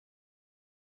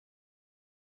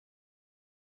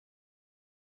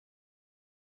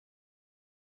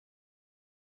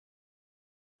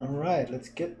All right, let's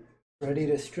get ready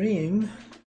to stream.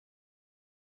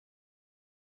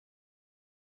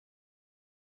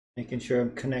 Making sure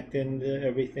I'm connecting to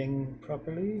everything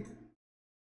properly.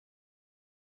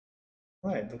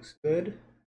 All right, looks good.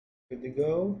 Good to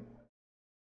go.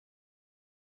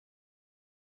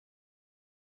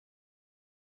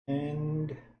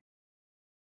 And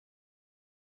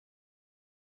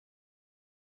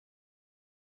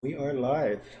we are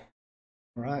live.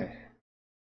 All right.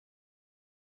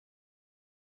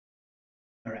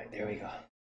 All right, there we go.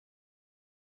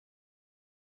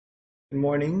 Good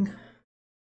morning.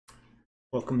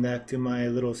 Welcome back to my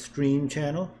little stream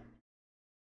channel.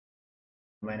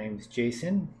 My name is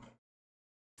Jason.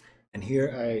 And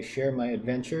here I share my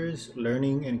adventures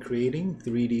learning and creating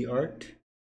 3D art,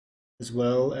 as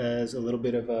well as a little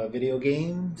bit of video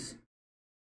games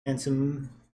and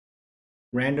some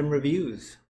random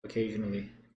reviews occasionally.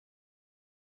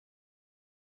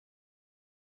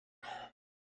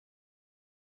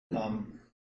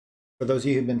 For those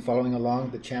of you who've been following along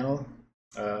the channel,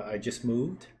 I just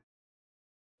moved,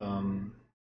 or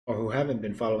who haven't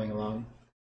been following along,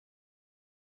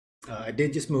 I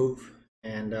did just move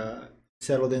and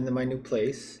settled into my new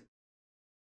place.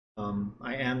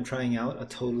 I am trying out a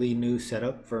totally new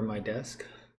setup for my desk.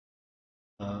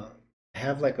 I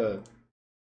have like a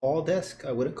tall desk.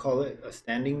 I wouldn't call it a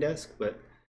standing desk, but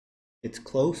it's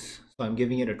close. So I'm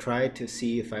giving it a try to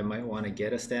see if I might want to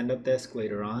get a stand-up desk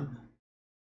later on.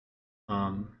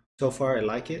 So far I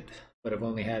like it, but I've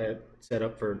only had it set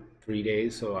up for 3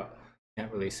 days, so I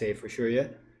can't really say for sure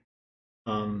yet.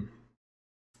 But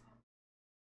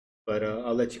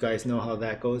I'll let you guys know how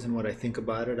that goes and what I think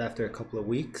about it after a couple of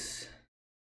weeks.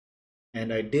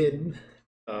 And I did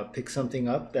pick something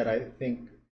up that I think is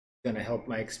going to help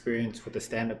my experience with the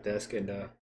stand-up desk, and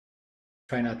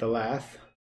try not to laugh.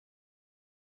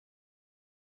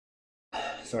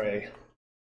 Sorry,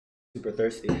 super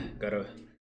thirsty. I'm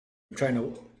trying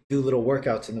to do little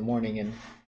workouts in the morning and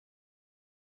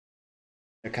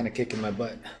they're kind of kicking my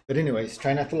butt. But anyways,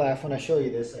 try not to laugh when I show you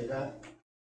this. I got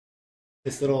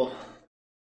this little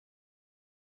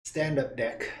stand-up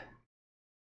deck,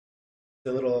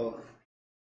 the little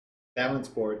balance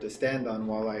board to stand on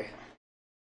while I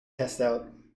test out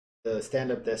the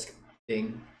stand-up desk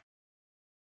thing.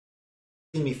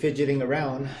 See me fidgeting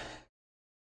around.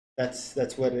 That's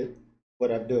what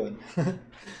I'm doing.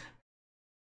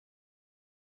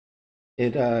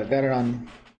 Got it on.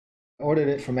 Ordered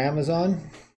it from Amazon,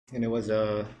 and it was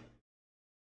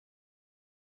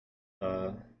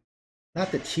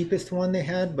not the cheapest one they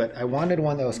had, but I wanted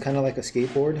one that was kind of like a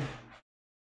skateboard,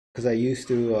 because I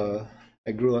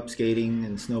grew up skating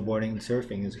and snowboarding and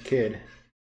surfing as a kid.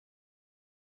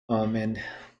 And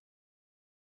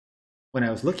when I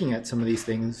was looking at some of these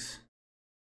things,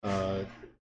 some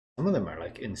of them are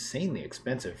like insanely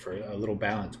expensive for a little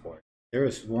balance board. There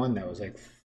was one that was like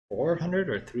 $400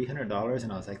 or $300,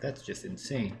 and I was like, that's just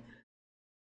insane.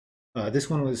 This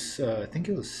one was, I think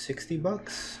it was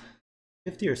 $60,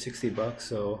 50 or $60.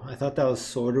 So I thought that was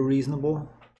sort of reasonable.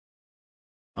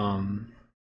 But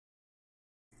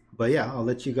yeah, I'll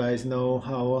let you guys know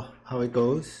how it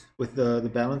goes with the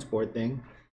balance board thing.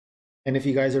 And if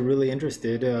you guys are really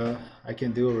interested, I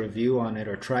can do a review on it,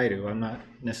 or try to. I'm not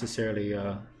necessarily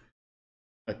a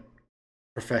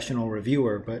professional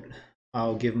reviewer, but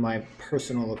I'll give my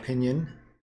personal opinion.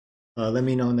 Let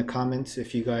me know in the comments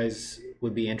if you guys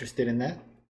would be interested in that.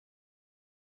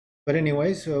 But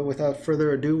anyways, without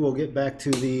further ado, we'll get back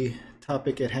to the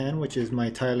topic at hand, which is my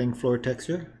tiling floor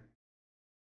texture.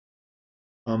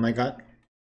 I got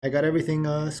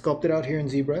everything sculpted out here in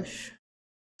Zbrush.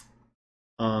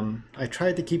 I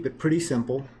tried to keep it pretty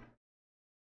simple.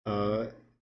 I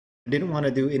didn't want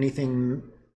to do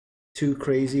anything too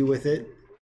crazy with it,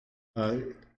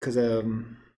 because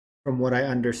from what I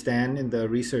understand in the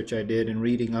research I did and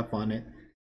reading up on it,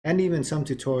 and even some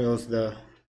tutorials,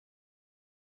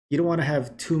 you don't want to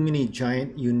have too many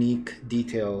giant unique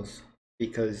details,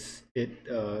 because it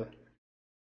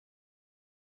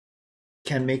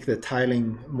can make the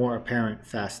tiling more apparent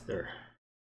faster,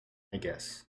 I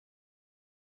guess.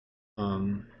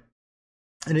 And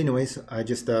anyways, I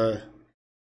just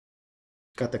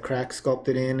got the cracks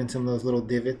sculpted in and some of those little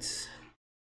divots,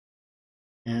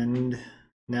 and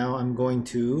now I'm going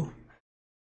to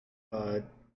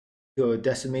do a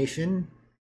decimation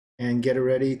and get it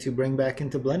ready to bring back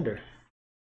into Blender.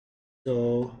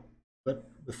 So, but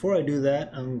before I do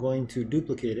that, I'm going to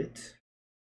duplicate it.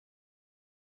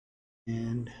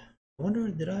 And I wonder,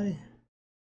 did I?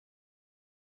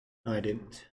 No, I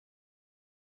didn't.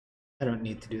 I don't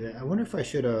need to do that. I wonder if I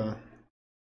should, no,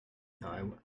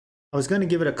 I was going to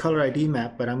give it a color ID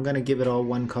map, but I'm going to give it all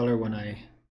one color when I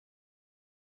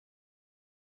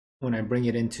bring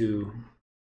it into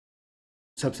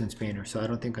Substance Painter. So I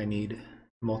don't think I need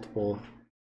multiple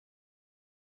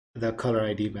the color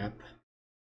ID map.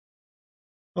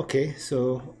 Okay,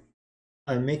 so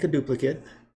I make a duplicate.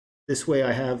 This way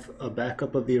I have a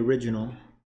backup of the original.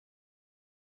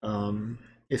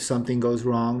 If something goes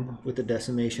wrong with the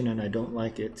decimation and I don't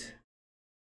like it.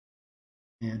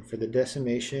 And for the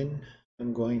decimation,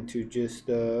 I'm going to just,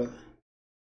 I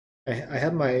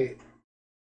have my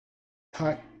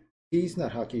hotkeys,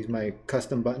 not hotkeys, my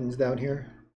custom buttons down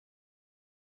here.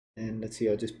 And let's see,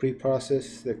 I'll just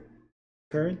pre-process the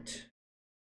current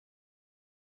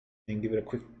and give it a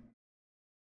quick,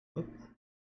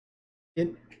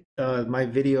 my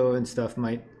video and stuff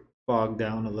might bog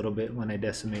down a little bit when I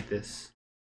decimate this.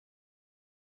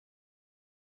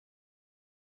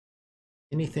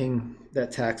 Anything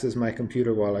that taxes my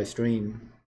computer while I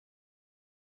stream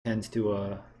tends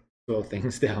to slow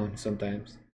things down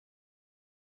sometimes.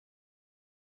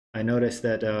 I noticed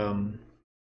that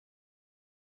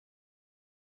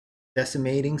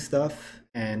decimating stuff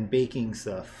and baking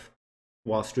stuff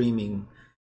while streaming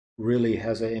really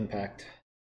has an impact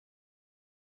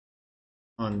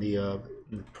on the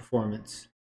performance.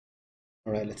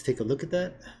 All right, let's take a look at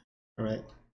that. All right,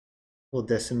 we'll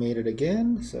decimate it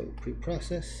again. So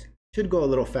pre-process should go a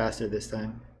little faster this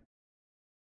time.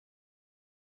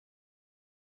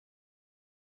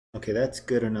 Okay, that's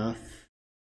good enough.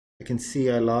 I can see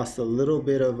I lost a little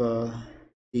bit of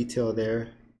detail there.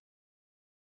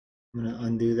 I'm gonna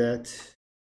undo that,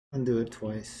 undo it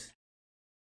twice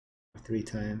or 3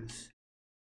 times.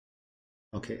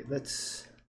 Okay, I'm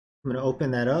gonna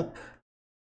open that up.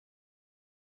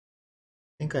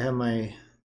 I think I have my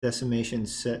decimation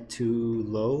set too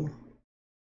low.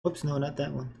 Whoops, no, not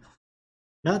that one.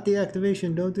 Not the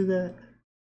activation, don't do that.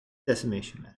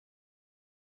 Decimation.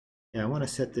 Yeah, I want to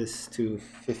set this to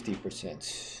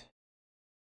 50%.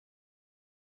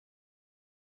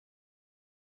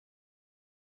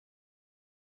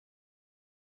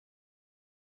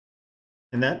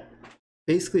 And that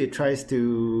basically it tries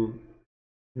to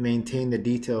maintain the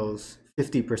details,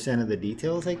 50% of the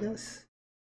details, I guess.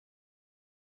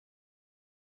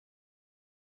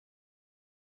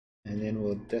 And then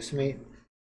we'll decimate.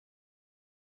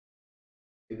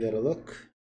 Give that a look.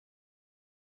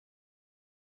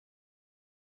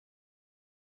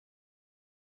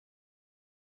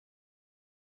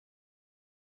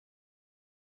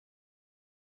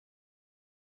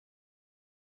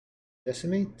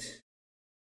 Decimate.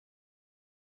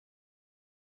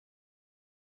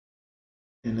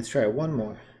 And let's try one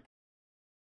more.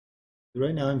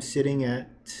 Right now I'm sitting at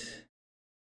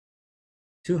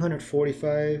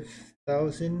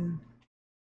 245,000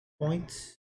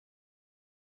 points.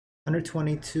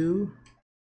 122.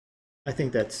 I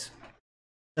think that's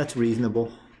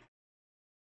reasonable.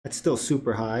 That's still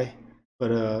super high,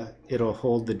 but it'll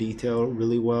hold the detail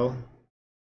really well.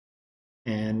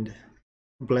 And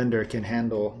Blender can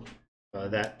handle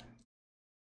that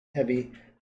heavy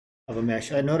of a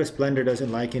mesh. I noticed Blender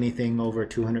doesn't like anything over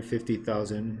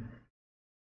 250,000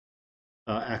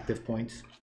 active points.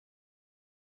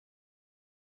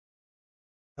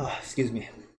 Oh, excuse me.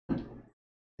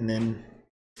 And then,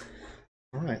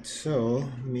 all right, so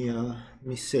let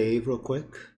me save real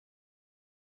quick.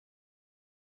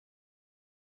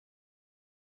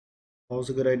 Always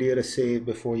a good idea to save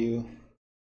before you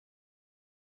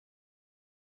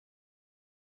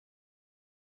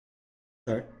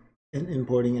start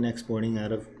importing and exporting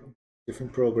out of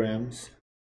different programs.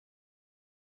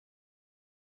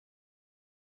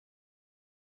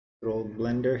 Good old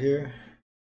Blender here.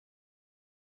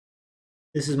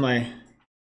 This is my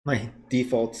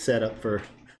default setup for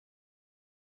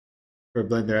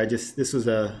Blender. This was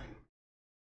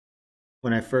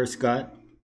when I first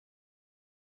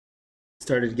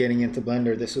started getting into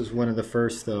Blender, this was one of the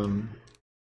first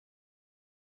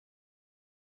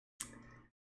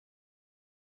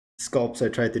sculpts I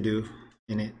tried to do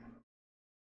in it.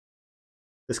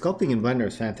 The sculpting in Blender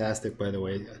is fantastic, by the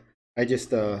way. I'm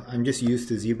just used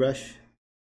to Zbrush,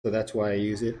 so that's why I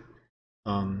use it.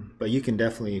 But you can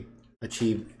definitely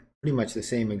achieve pretty much the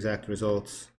same exact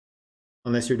results,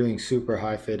 unless you're doing super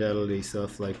high fidelity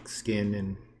stuff like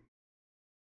skin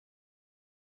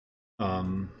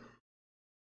and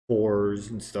pores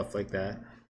and stuff like that.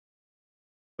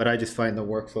 But I just find the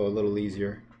workflow a little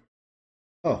easier.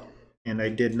 Oh, and I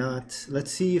did not.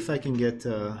 Let's see if I can get.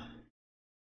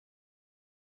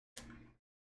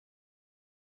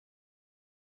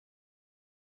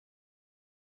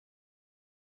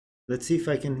 Let's see if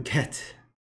I can get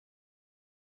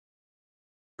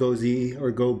Go Z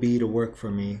or Go B to work for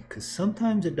me, because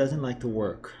sometimes it doesn't like to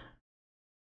work.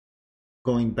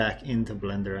 Going back into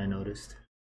Blender, I noticed.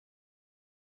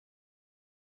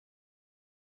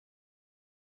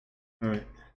 All right.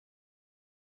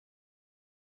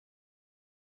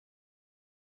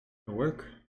 It'll work.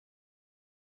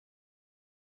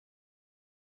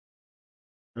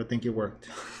 I don't think it worked.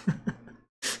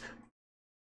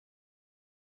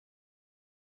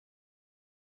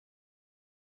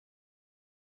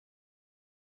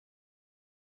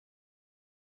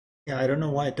 Yeah, I don't know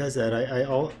why it does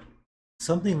that.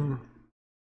 Something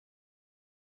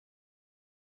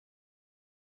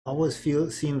always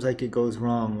seems like it goes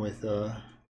wrong with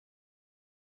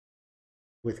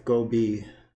Go B.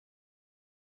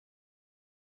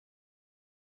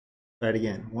 Try it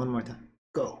again, one more time.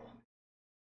 Go.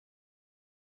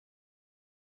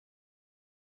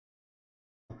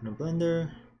 Open a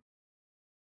Blender.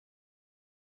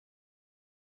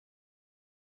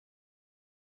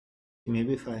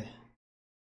 Maybe if I...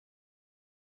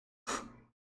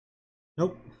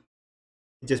 Nope.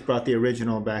 It just brought the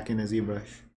original back in a ZBrush.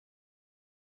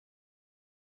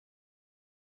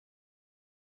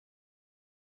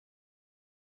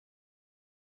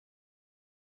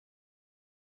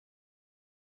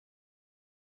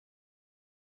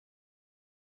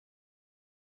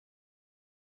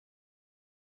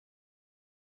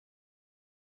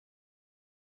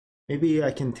 Maybe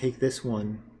I can take this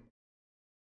one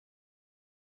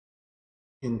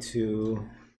into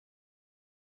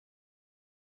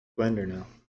Blender now.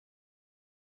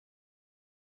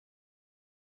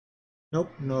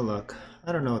 Nope, no luck.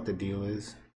 I don't know what the deal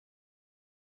is.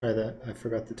 Try that. I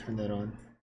forgot to turn that on.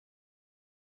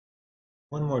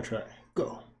 One more try.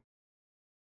 Go.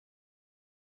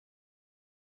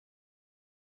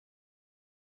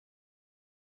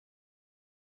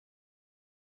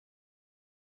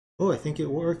 Oh, I think it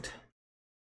worked.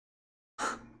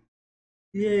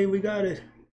 Yay, we got it.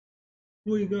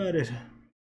 We got it.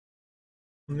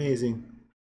 Amazing.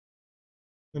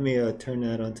 Let me turn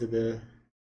that onto this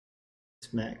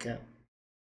mat cap.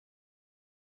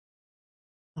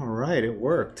 All right, it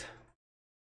worked.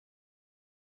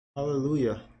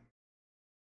 Hallelujah.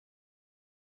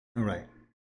 All right,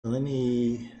 so let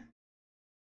me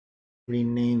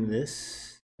rename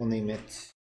this. We'll name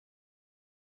it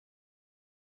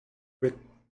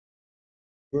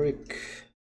brick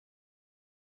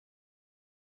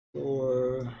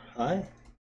or hi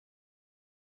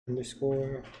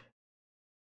underscore.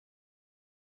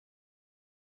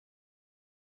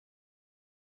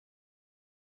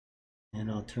 And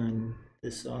I'll turn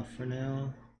this off for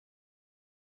now.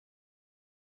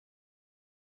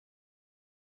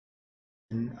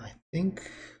 And I think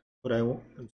what I'm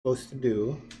supposed to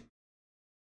do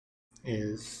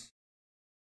is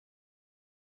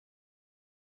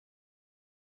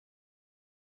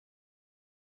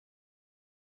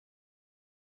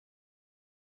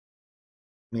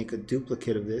make a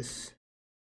duplicate of this.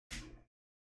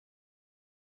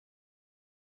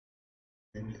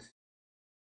 And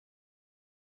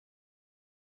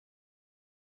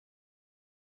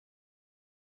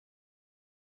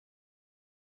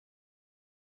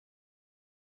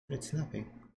it's snapping.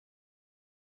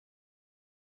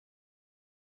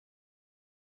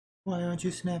 Why aren't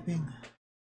you snapping?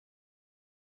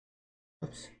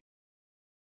 Oops.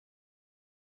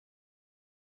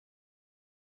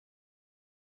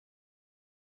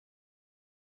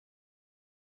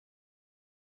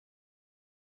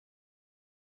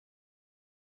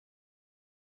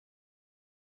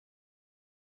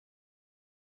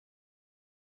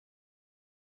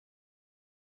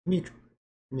 Let me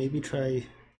maybe try.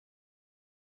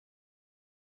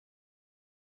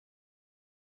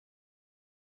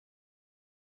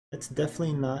 That's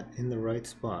definitely not in the right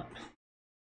spot.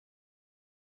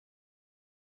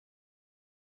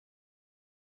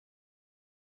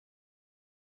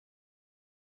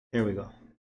 There we go.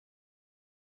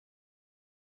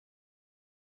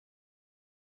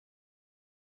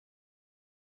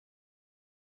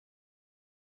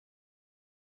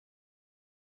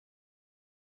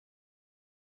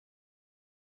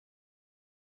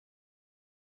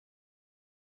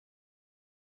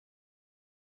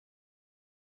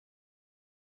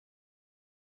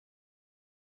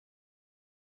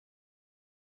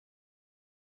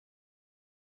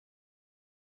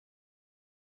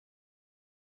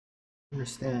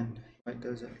 Understand why it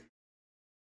does it.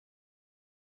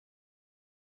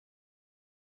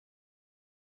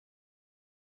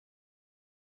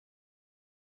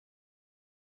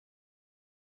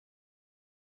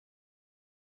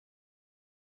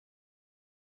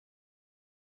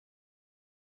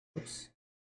 Oops.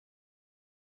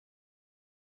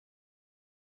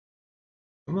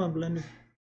 Come on, Blender.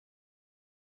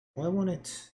 Why won't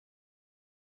it?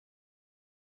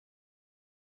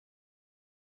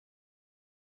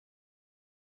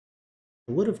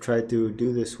 I would have tried to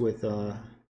do this with, you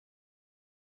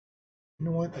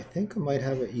know what? I think I might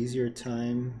have an easier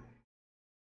time.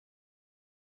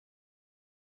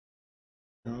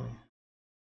 No.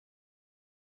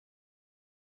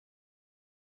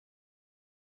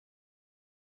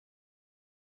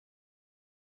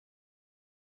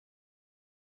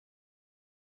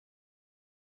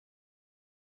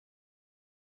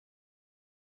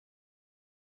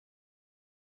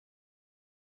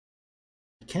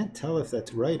 I can't tell if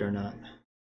that's right or not.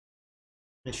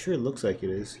 It sure looks like it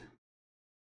is.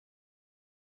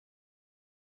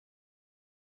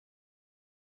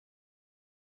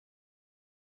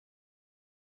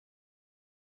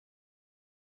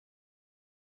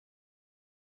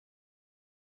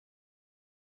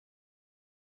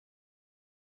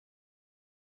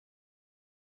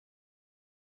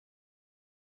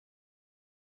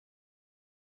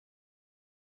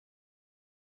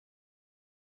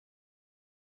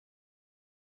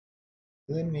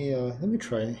 Let me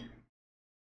try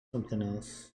something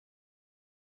else.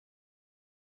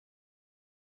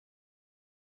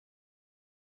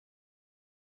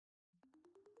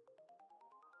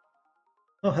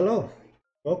 Oh, hello.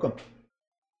 Welcome.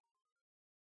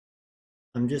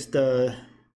 I'm just trying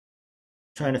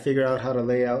to figure out how to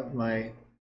lay out my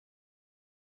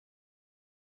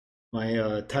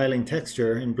tiling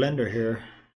texture in Blender here,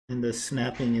 and the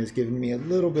snapping is giving me a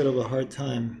little bit of a hard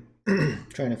time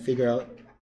trying to figure out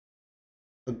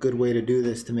a good way to do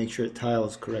this to make sure it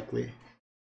tiles correctly.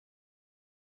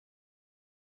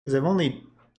 Because I've only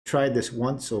tried this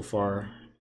once so far,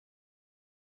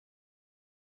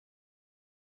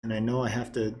 and I know I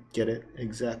have to get it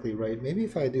exactly right. Maybe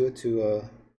if I do it to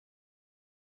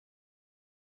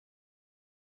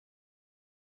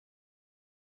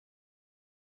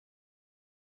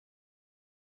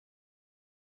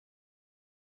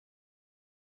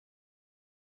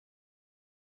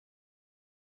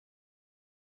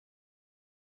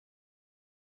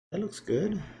that looks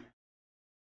good. I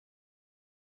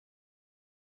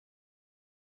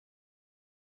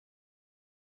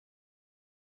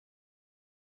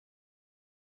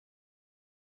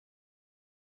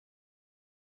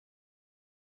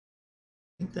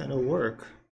think that'll work.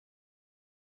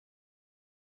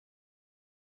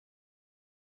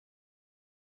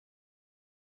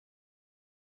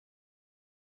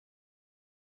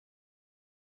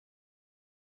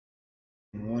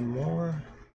 And one more.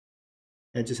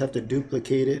 I just have to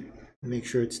duplicate it, make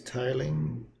sure it's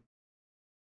tiling.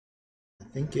 I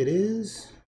think it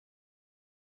is.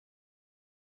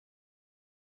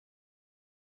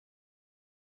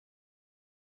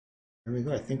 There we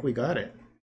go. I think we got it.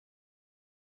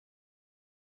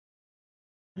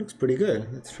 It looks pretty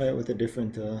good. Let's try it with a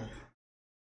different yeah,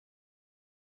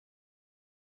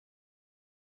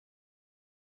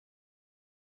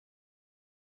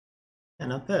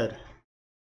 not bad.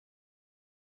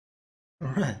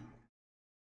 All right.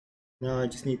 Now I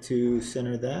just need to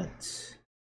center that.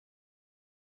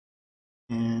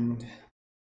 And I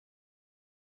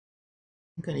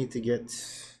think I need to get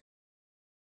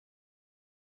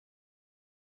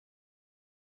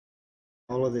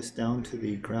all of this down to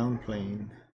the ground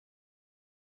plane.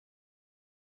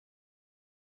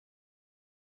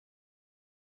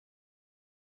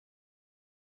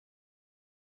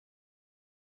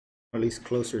 Or at least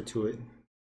closer to it.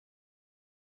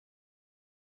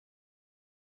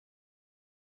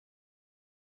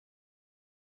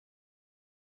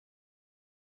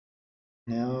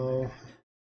 Now, I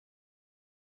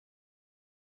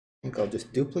think I'll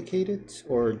just duplicate it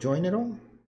or join it all.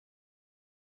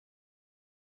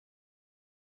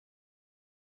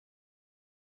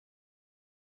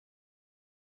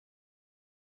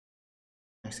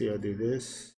 Actually, I'll do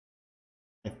this.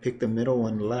 I picked the middle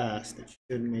one last. It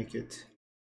should make it.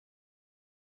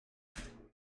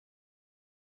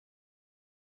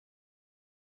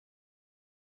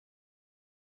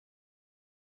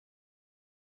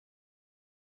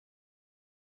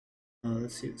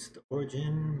 Let's see, it's the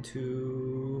origin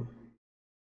to.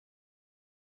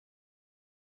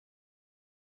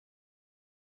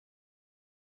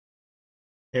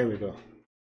 There we go.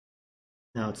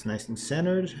 Now it's nice and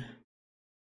centered.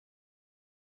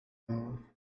 Now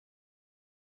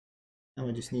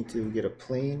I just need to get a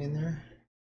plane in there.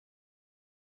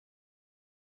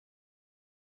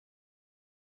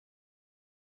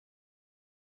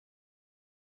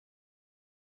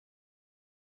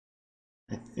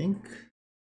 I think.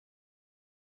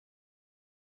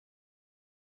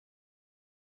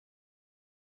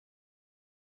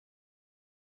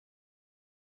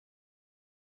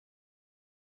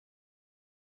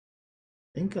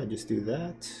 think I'll just do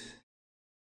that.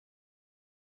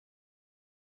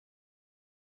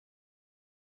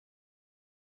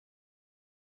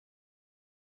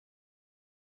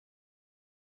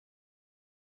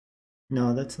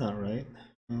 No, that's not right.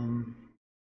 I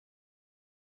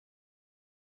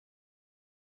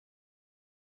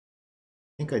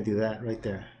think I do that right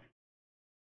there.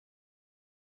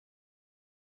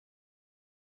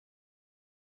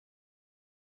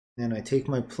 Then I take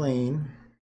my plane,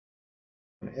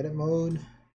 edit mode,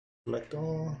 select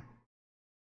all.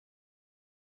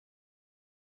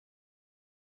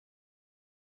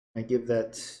 I give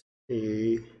that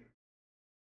a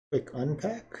quick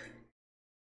unpack.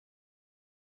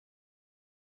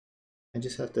 I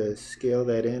just have to scale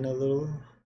that in a little.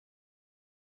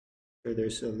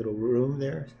 There's a little room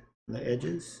there on the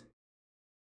edges.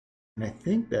 And I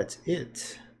think that's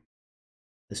it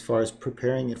as far as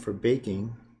preparing it for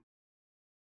baking.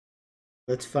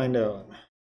 Let's find out.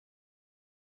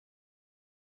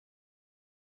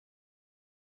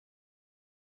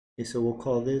 Okay, so we'll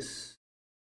call this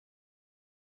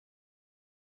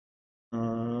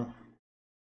go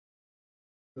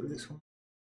to this one.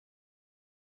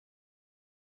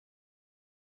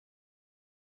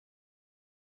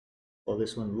 Call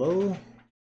this one low.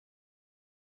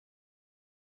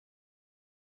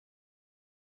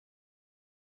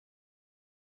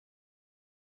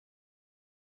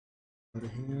 Go to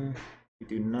here. We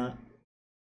do not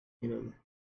need a,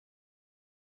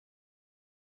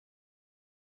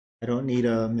 I don't need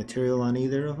a material on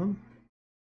either of them.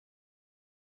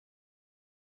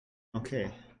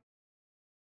 Okay.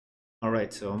 All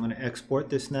right, so I'm going to export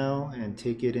this now and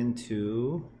take it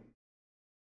into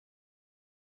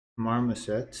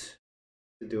Marmoset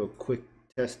to do a quick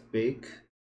test bake.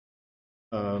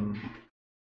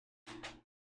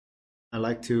 I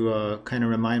like to kind of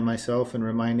remind myself and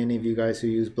remind any of you guys who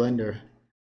use Blender,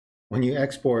 when you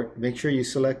export, make sure you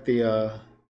select the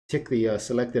tick the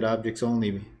selected objects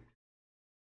only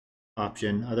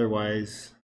option.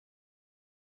 Otherwise,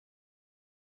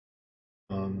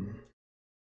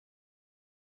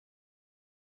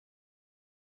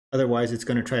 it's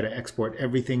going to try to export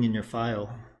everything in your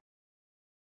file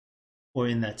or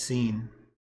in that scene.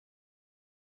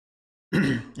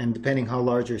 And depending how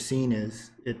large your scene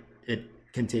is, it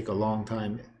can take a long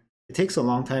time. It takes a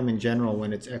long time in general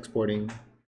when it's exporting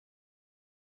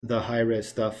the high-res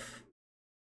stuff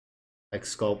like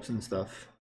sculpts and stuff,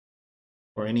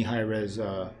 or any high-res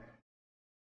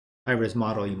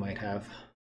model you might have.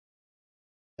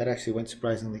 That actually went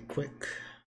surprisingly quick.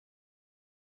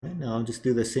 And now I'll just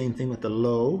do the same thing with the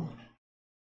low.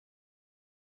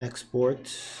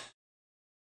 Export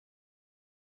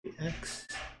the X.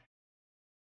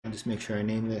 I'll just make sure I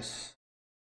name this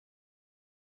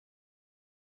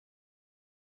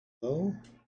low.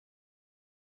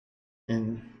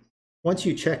 And once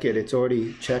you check it, it's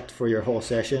already checked for your whole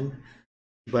session,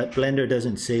 but Blender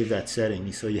doesn't save that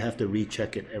setting, so you have to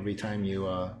recheck it every time you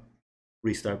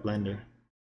restart Blender.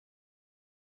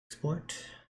 Export.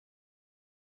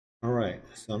 All right,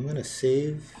 so I'm gonna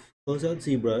close out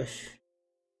ZBrush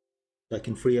so I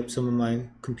can free up some of my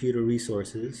computer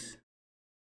resources.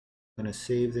 I'm gonna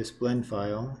save this blend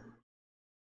file.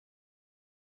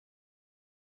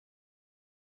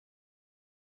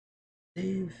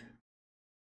 Save.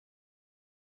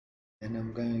 And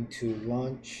I'm going to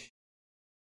launch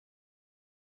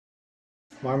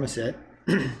Marmoset.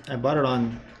 I bought it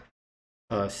on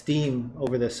Steam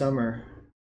over the summer.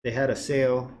 They had a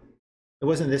sale. It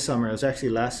wasn't this summer, it was actually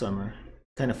last summer.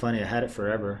 Kind of funny, I had it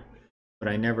forever, but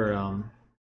I never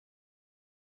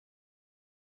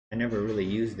really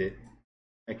used it.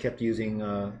 I kept using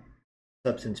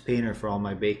Substance Painter for all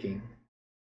my baking.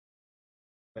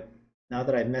 But now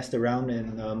that I've messed around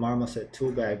in Marmoset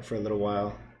Toolbag for a little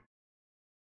while,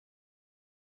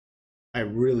 I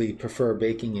really prefer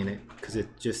baking in it because it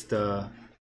just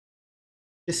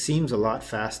seems a lot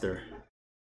faster,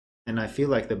 and I feel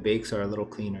like the bakes are a little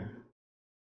cleaner.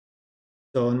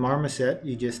 So in Marmoset,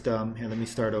 you just here, let me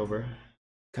start over,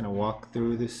 kind of walk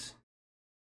through this.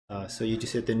 So you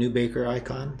just hit the new baker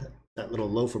icon, that little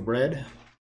loaf of bread,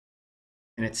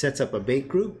 and it sets up a bake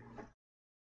group.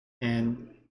 And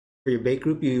for your bake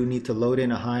group, you need to load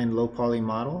in a high and low poly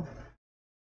model.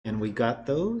 And we got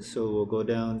those, so we'll go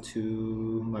down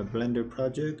to my Blender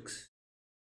projects.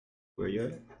 Where you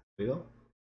at? There we go.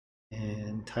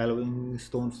 And tiling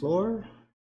stone floor.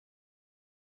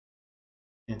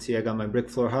 And see, I got my brick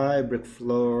floor high, brick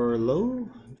floor low.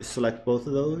 Just select both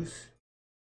of those.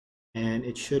 And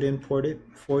it should import it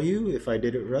for you if I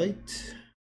did it right.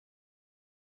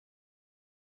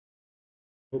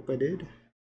 Hope I did.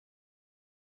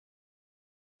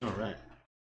 All right.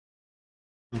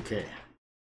 Okay.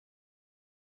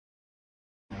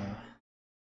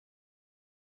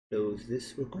 Close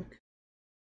this real quick.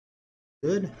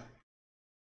 Good. I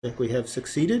think we have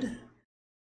succeeded.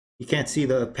 You can't see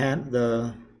the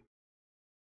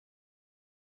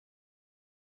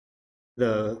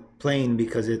plane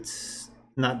because it's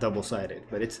not double-sided,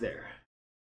 but it's there.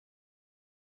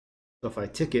 So if I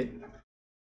tick it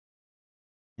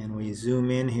and we zoom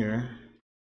in here,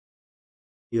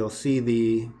 you'll see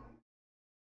the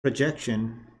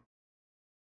projection.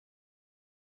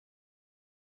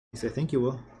 Yes, I think you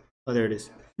will. Oh, there it is.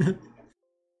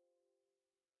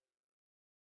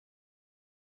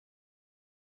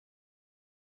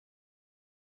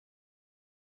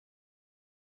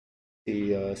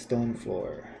 The stone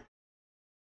floor.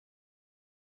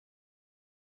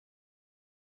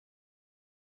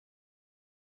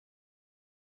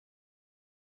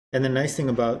 And the nice thing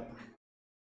about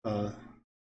oh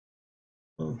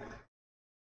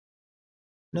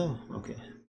no, okay,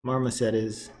 Marmoset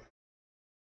is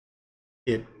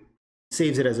it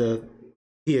saves it as a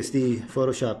PSD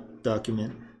Photoshop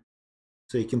document,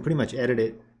 so you can pretty much edit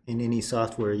it in any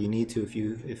software you need to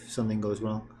if something goes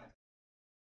wrong.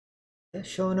 That's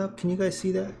showing up. Can you guys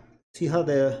see that? See how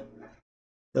the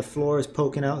floor is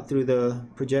poking out through the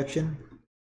projection?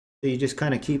 So you just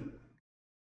kind of keep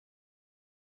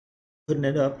putting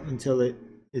it up until it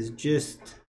is just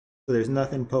so there's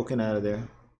nothing poking out of there.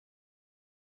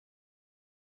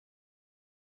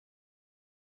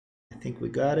 I think we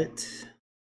got it.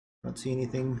 I don't see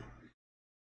anything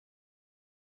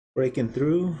breaking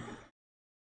through.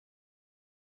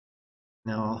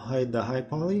 Now I'll hide the high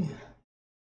poly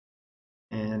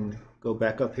and go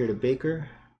back up here to Baker.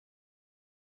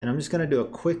 And I'm just going to do a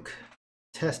quick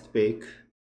test bake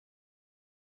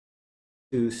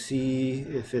to see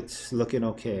if it's looking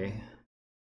okay.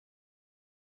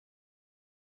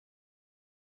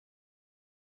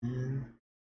 And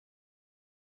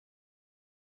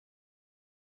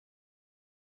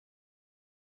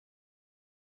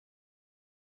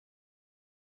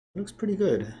looks pretty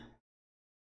good.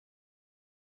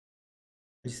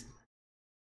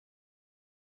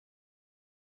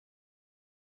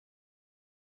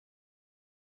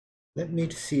 Let me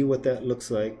see what that looks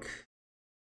like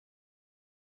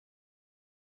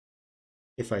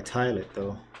if I tile it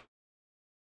though.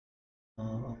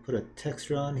 I'll put a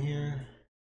texture on here.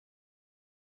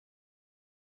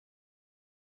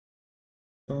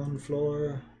 Stone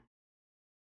floor.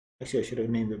 Actually, I should have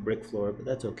named it brick floor, but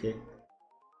that's okay.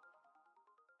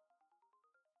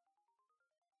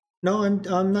 No,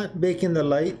 I'm not baking the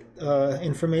light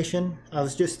information. I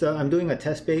was just I'm doing a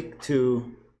test bake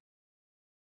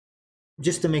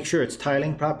just to make sure it's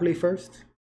tiling properly first.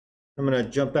 I'm gonna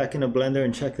jump back into Blender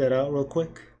and check that out real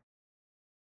quick.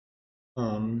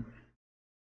 So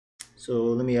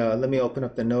let me open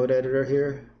up the node editor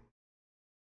here.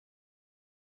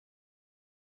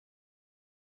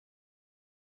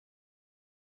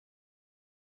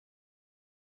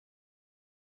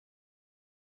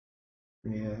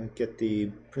 Let me get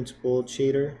the principled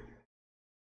shader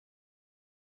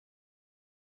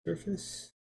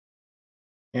surface.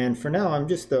 And for now, I'm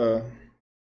just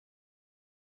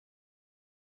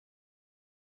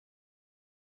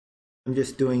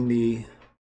doing the.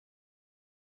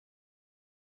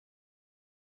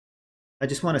 I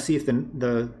just want to see if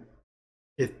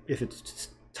if it's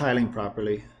tiling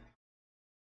properly.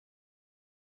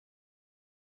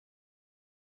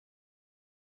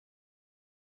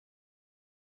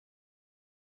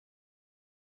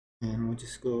 And we'll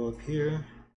just go up here.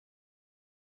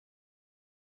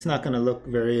 It's not going to look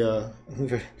very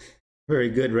very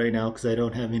good right now because I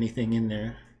don't have anything in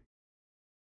there.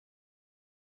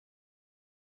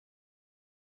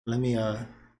 Let me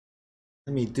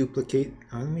duplicate.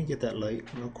 Let me get that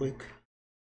light real quick.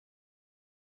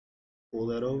 Pull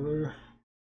that over.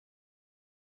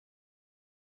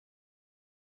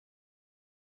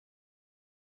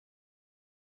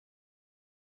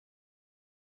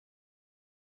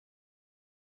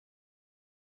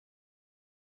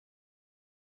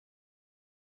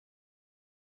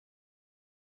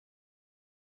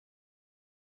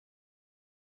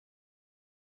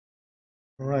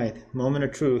 All right, moment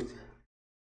of truth.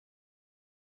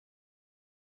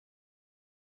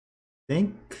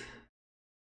 Think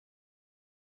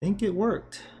it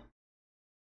worked.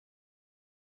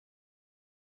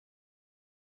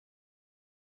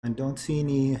 I don't see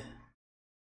any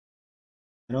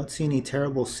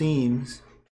terrible seams.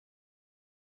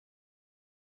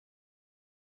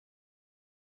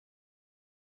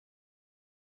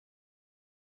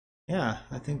 Yeah,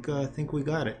 I think we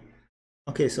got it.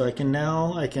 Okay, so I can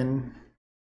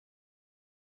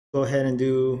go ahead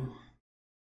and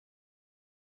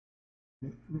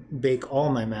bake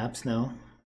all my maps now.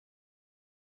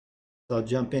 So I'll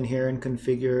jump in here and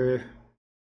configure.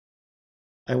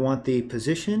 I want the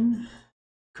position,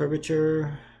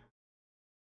 curvature,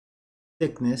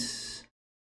 thickness,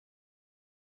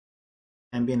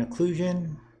 ambient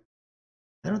occlusion.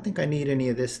 I don't think I need any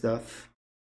of this stuff.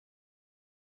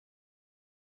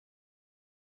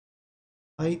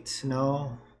 Height,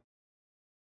 no.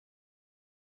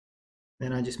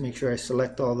 Then I just make sure I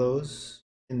select all those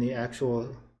in the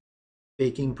actual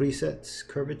baking presets,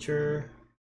 curvature,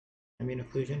 ambient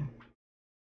occlusion.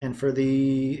 And for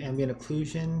the ambient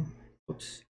occlusion,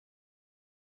 oops,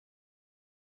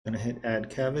 I'm gonna hit add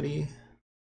cavity.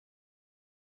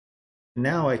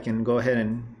 Now I can go ahead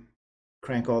and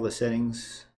crank all the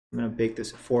settings. I'm gonna bake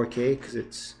this at 4K because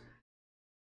it's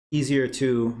easier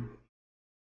to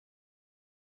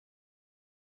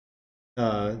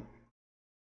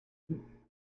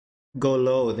go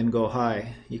low than go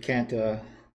high. You can't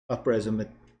up-res them at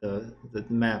the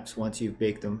maps once you've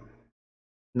baked them.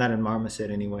 Not in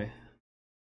Marmoset anyway.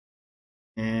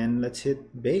 And let's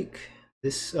hit bake.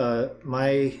 This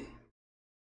my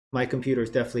computer is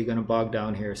definitely going to bog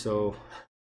down here, so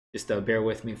just bear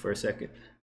with me for a second.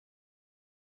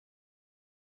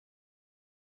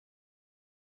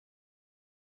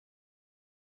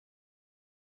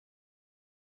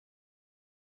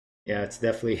 Yeah, it's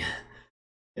definitely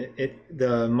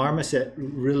the Marmoset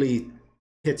really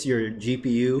hits your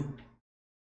GPU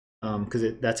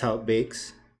because that's how it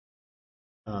bakes.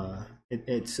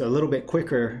 It's a little bit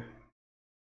quicker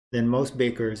than most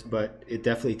bakers, but it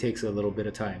definitely takes a little bit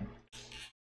of time.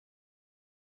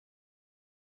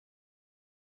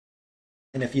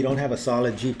 And if you don't have a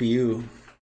solid GPU,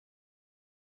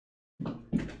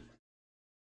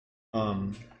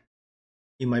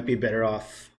 you might be better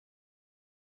off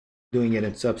doing it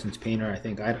in Substance Painter. I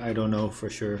think I don't know for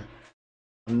sure.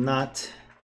 I mean,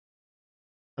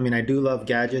 I do love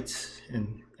gadgets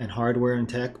and hardware and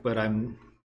tech, but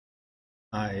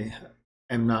I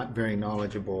am not very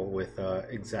knowledgeable with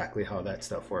exactly how that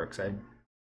stuff works. I'm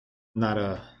not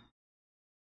a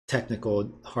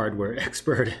technical hardware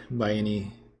expert by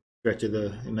any stretch of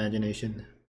the imagination.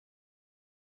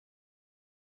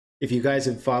 If you guys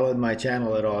have followed my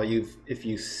channel at all, if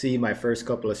you see my first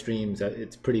couple of streams,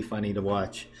 it's pretty funny to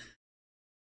watch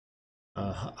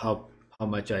how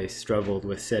much I struggled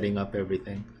with setting up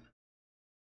everything.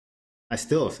 I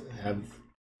still have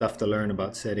stuff to learn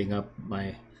about setting up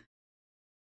my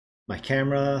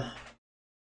camera.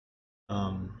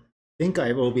 I think I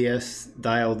have OBS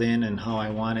dialed in and how I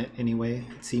want it anyway.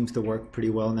 It seems to work pretty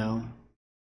well now.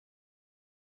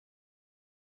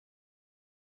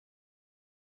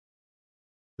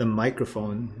 The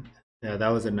microphone, yeah, that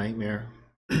was a nightmare.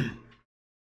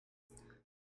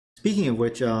 Speaking of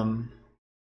which,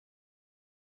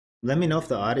 let me know if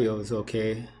the audio is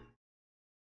okay,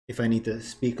 if I need to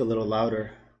speak a little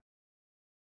louder.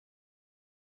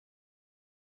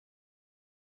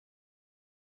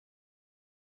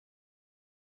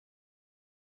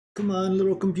 Come on,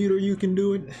 little computer, you can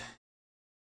do it.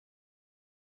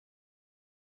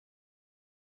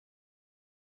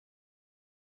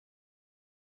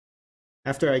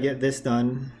 After I get this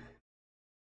done,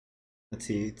 let's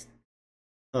see, it's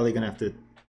probably gonna have to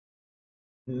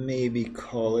maybe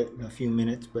call it in a few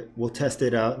minutes, but we'll test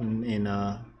it out in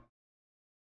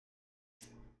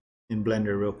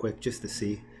Blender real quick just to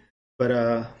see.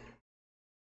 But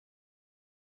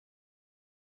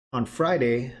on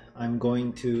Friday, I'm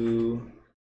going to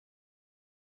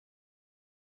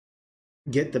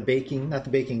get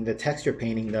the texture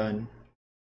painting done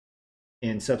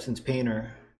in Substance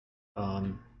Painter.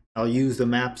 I'll use the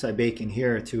maps I bake in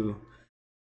here to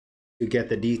get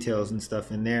the details and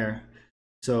stuff in there.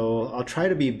 So I'll try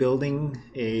to be building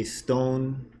a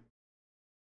stone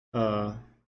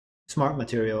smart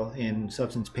material in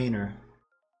Substance Painter.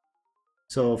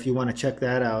 So if you want to check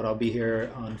that out, I'll be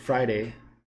here on Friday,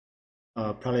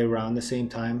 probably around the same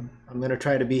time. I'm going to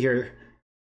try to be here,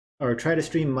 or try to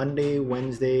stream Monday,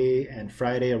 Wednesday, and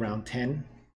Friday around 10.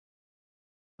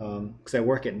 Because I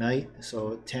work at night,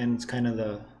 so 10 is kind of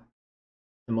the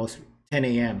most, 10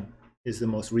 a.m. is the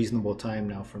most reasonable time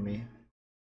now for me.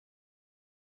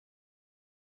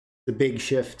 The big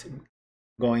shift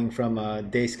going from a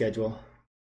day schedule.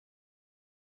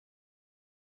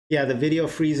 Yeah, the video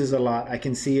freezes a lot. I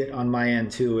can see it on my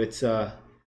end too. It's as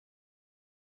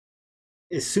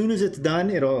soon as it's done,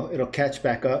 it'll catch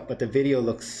back up, but the video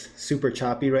looks super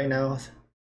choppy right now.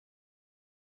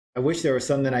 I wish there was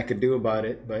something I could do about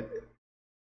it, but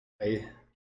I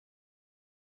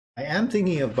am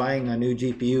thinking of buying a new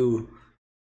GPU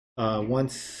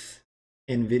once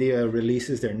NVIDIA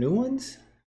releases their new ones.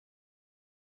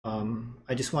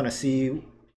 I just want to see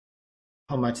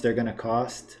how much they're gonna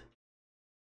cost.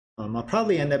 I'll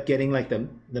probably end up getting like the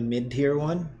mid-tier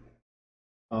one.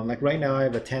 Like right now I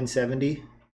have a 1070,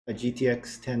 a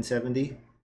GTX 1070.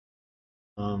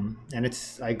 And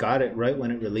I got it right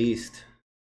when it released.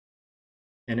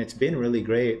 And it's been really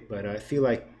great, but I feel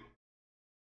like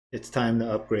it's time to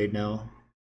upgrade now.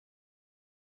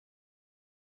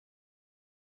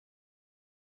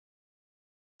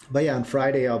 But yeah, on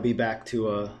Friday I'll be back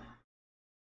to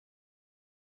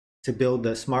build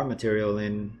the smart material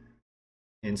in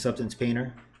Substance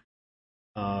Painter.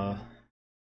 I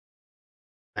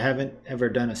haven't ever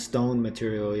done a stone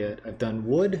material yet. I've done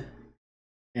wood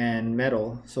and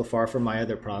metal so far for my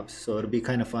other props, so it'll be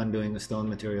kind of fun doing the stone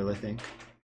material, I think.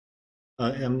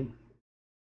 I'm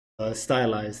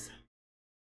stylized.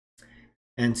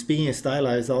 And speaking of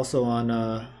stylized, also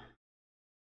on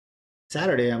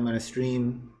Saturday I'm going to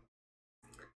stream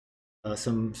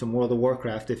some World of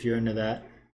Warcraft if you're into that.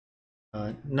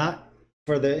 Not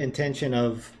for the intention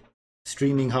of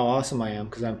streaming how awesome I am,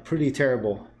 because I'm pretty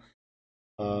terrible.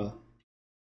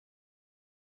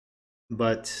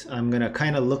 But I'm gonna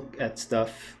kind of look at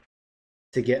stuff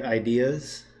to get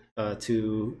ideas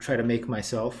to try to make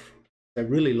myself. I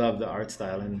really love the art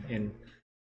style in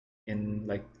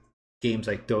like games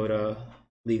like Dota,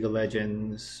 League of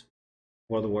Legends,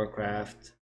 World of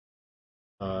Warcraft,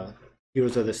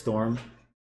 Heroes of the Storm.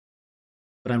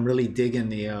 But I'm really digging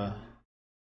the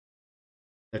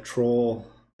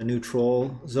new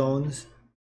troll zones.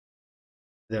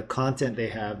 The content they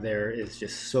have there is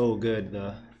just so good.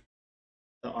 The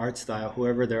art style,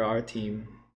 whoever their art team,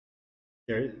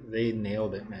 they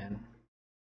nailed it, man.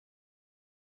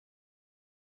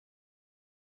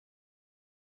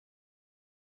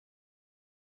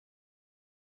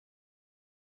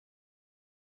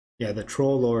 Yeah, the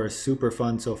troll lore is super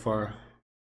fun so far.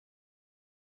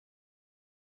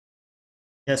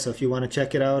 Yeah, so if you want to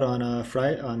check it out on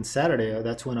on Saturday,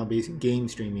 that's when I'll be game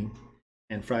streaming,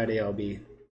 and Friday I'll be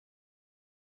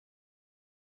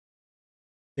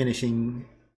finishing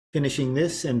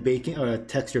this and baking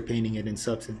texture painting it in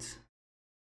Substance.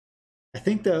 I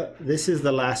think this is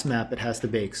the last map it has to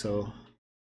bake, so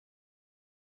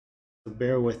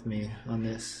bear with me on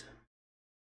this.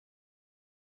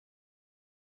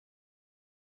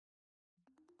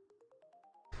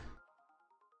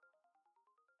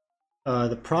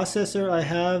 The processor I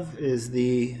have is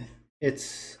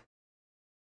it's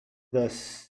the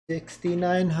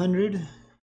 6900,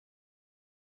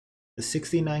 the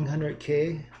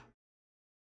 6900K.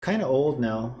 Kind of old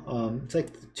now. It's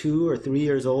like 2 or 3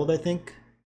 years old, I think.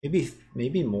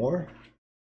 Maybe more.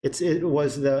 It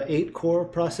was the 8-core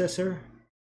processor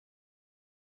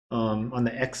on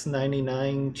the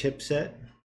X99 chipset.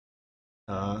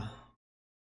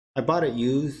 I bought it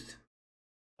used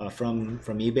from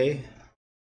eBay.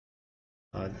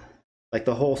 Like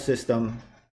the whole system.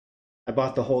 I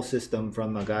bought the whole system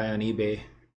from a guy on eBay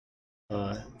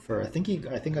for I think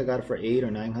I got it for $800 or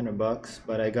 $900.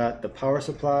 But I got the power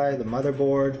supply, the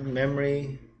motherboard,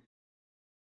 memory,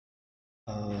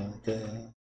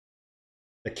 the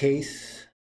case,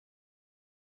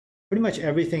 pretty much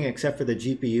everything except for the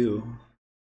GPU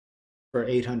for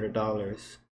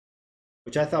 $800,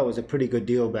 which I thought was a pretty good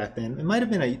deal back then. It might have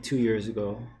been 2 years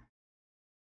ago.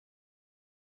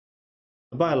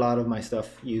 I buy a lot of my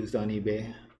stuff used on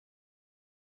eBay.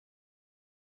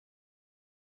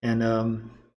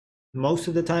 And most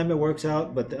of the time it works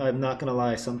out, but I'm not gonna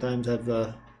lie, sometimes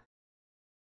I've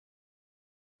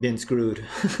been screwed.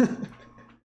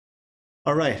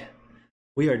 All right,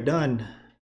 we are done.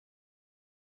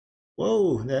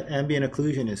 Whoa, that ambient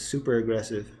occlusion is super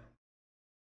aggressive.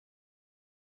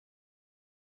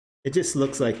 It just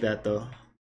looks like that though.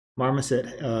 Marmoset,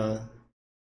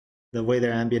 the way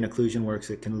their ambient occlusion works,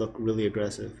 it can look really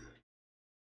aggressive.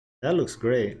 That looks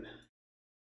great,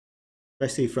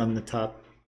 especially from the top.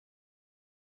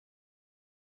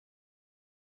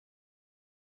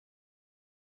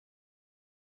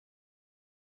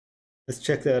 Let's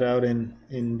check that out in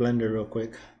Blender real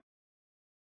quick.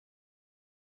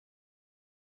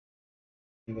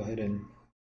 Go ahead and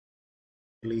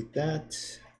delete that.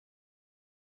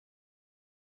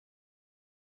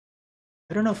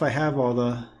 I don't know if I have all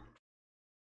the...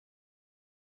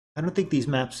 I don't think these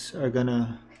maps are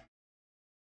gonna...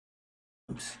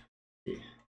 Oops.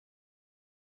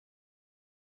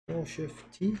 Control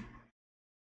Shift T.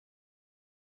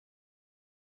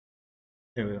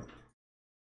 There we go.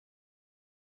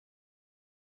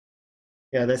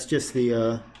 Yeah, that's just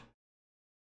the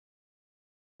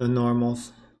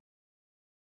normals.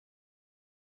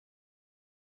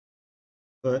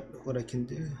 But what I can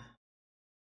do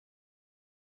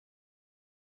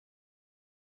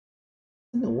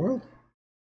in the world?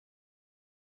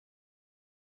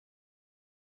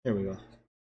 There we go.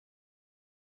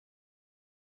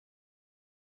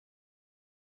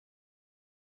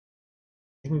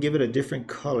 I can give it a different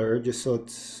color just so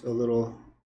it's a little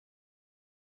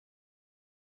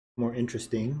more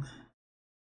interesting.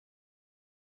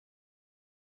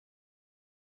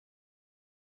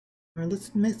 All right,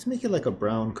 let's make it like a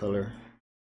brown color.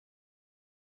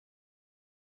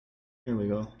 There we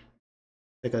go.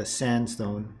 Like a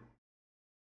sandstone.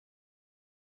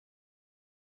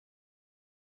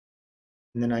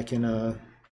 And then I can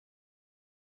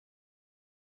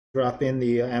drop in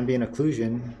the ambient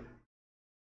occlusion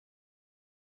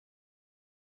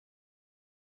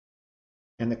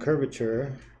and the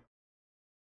curvature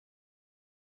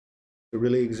to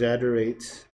really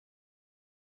exaggerate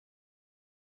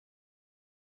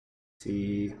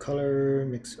the color,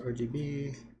 mix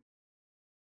RGB.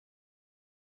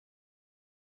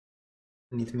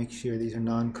 I need to make sure these are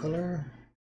non-color.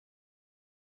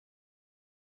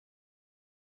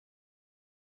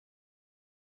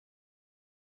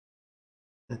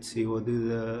 Let's see, we'll do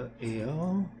the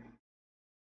AL.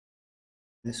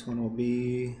 This one will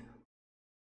be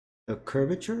the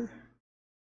curvature.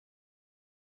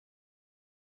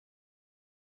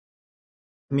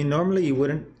 I mean, normally you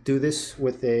wouldn't do this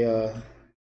with a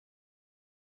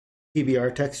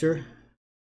PBR texture,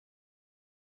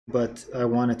 but I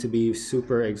want it to be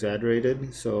super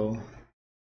exaggerated, so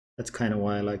that's kind of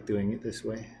why I like doing it this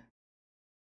way.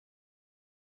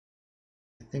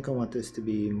 I think I want this to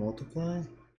be multiply.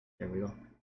 There we go.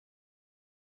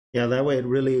 Yeah, that way it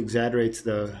really exaggerates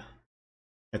the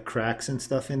cracks and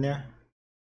stuff in there.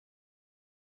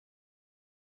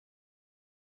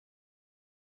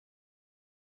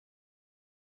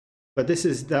 But this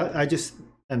is that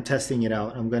I'm testing it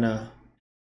out. I'm gonna,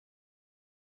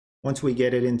 once we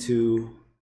get it into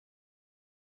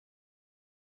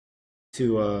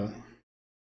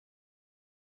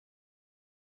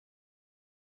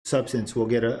Substance, we'll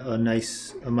get a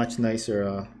much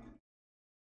nicer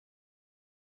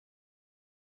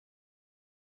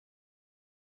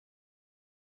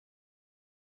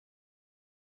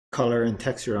color and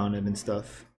texture on it and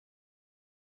stuff.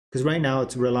 Because right now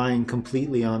it's relying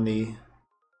completely on the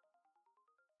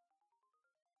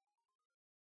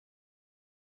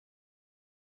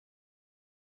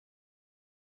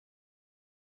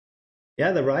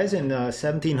yeah, the Ryzen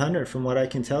 1700 from what I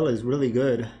can tell is really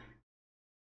good.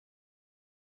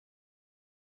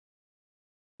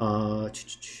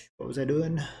 What was I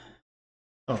doing?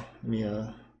 Oh, let me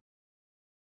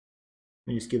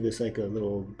just give this like a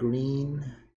little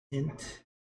green hint.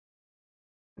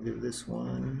 Give this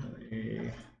one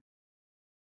a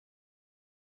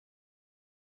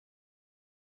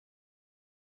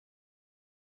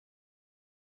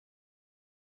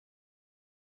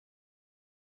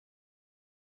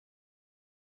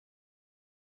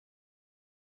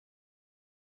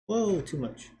whoa, too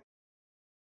much.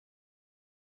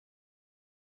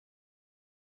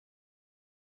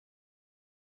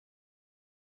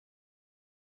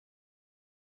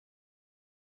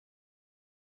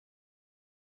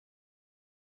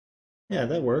 Yeah,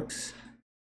 that works.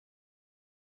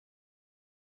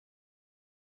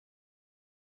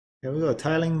 There we go.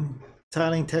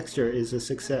 Tiling texture is a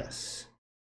success.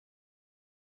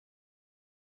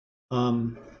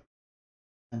 Times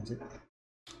it.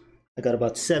 I got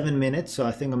about 7 minutes, so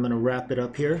I think I'm gonna wrap it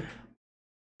up here.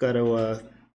 Got to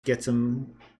get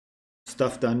some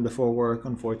stuff done before work,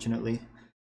 unfortunately.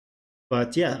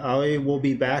 But yeah, I will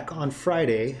be back on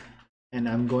Friday, and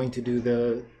I'm going to do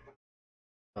the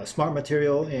smart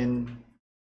material in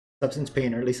Substance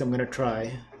Painter. At least I'm gonna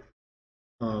try.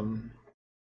 I'm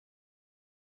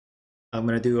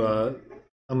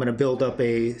gonna build up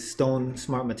a stone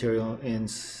smart material in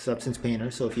Substance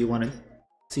Painter. So if you want to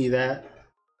see that,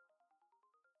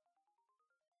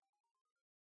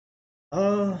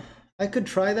 I could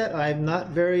try that. I'm not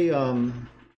very I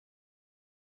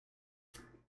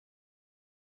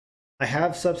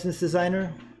have Substance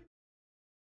Designer,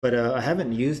 but I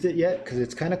haven't used it yet because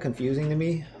it's kind of confusing to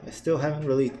me. I still haven't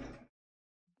really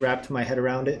wrapped my head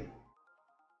around it.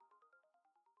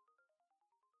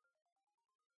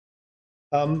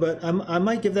 But I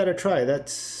might give that a try.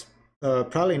 That's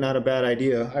probably not a bad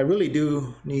idea. I really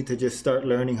do need to just start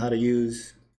learning how to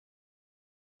use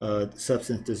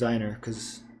Substance Designer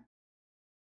because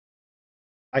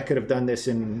I could have done this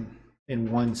in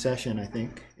one session, I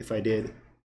think, if I did.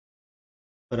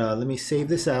 But let me save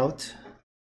this out.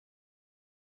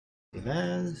 Save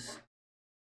as.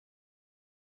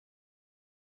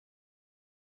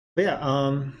 But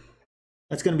yeah,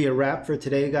 that's going to be a wrap for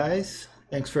today, guys.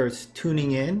 Thanks for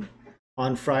tuning in.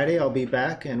 On Friday, I'll be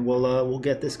back, and we'll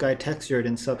get this guy textured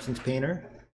in Substance Painter.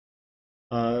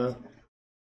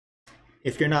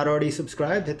 If you're not already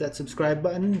subscribed, hit that subscribe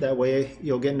button. That way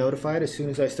you'll get notified as soon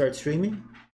as I start streaming.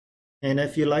 And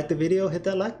if you like the video, hit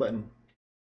that like button.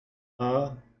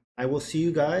 I will see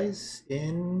you guys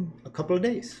in a couple of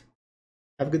days.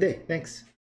 Have a good day. Thanks.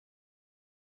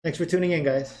 Thanks for tuning in,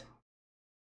 guys.